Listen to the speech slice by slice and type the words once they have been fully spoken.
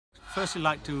firstly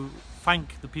like to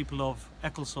thank the people of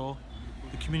Cllr,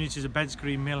 the communities of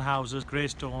Bedsgreen, Millhouses,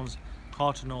 Greystones,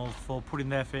 Cartonall for putting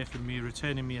their faith in me,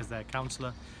 returning me as their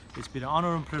councillor. It's been an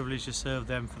honour and privilege to serve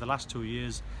them for the last 2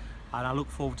 years, and I look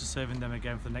forward to serving them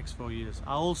again for the next 4 years.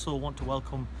 I also want to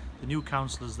welcome the new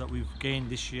councillors that we've gained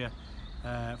this year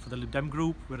for the Lib Dem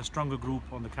group. We're a stronger group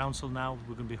on the council now.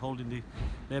 We're going to be holding the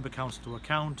Labour Council to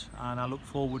account, and I look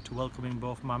forward to welcoming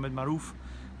both Mohammed Maroof,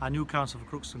 our new councillor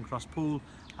for Crookston Cross Pool,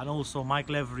 and also Mike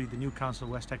Levery, the new councillor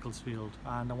of West Ecclesfield.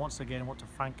 And once again I want to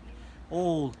thank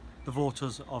all the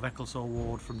voters of Cllr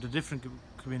ward from the different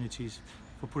communities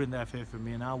for putting their faith in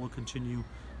me, and I will continue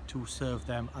to serve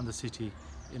them and the city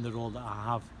in the role that I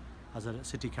have as a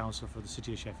city councillor for the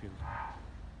city of Sheffield.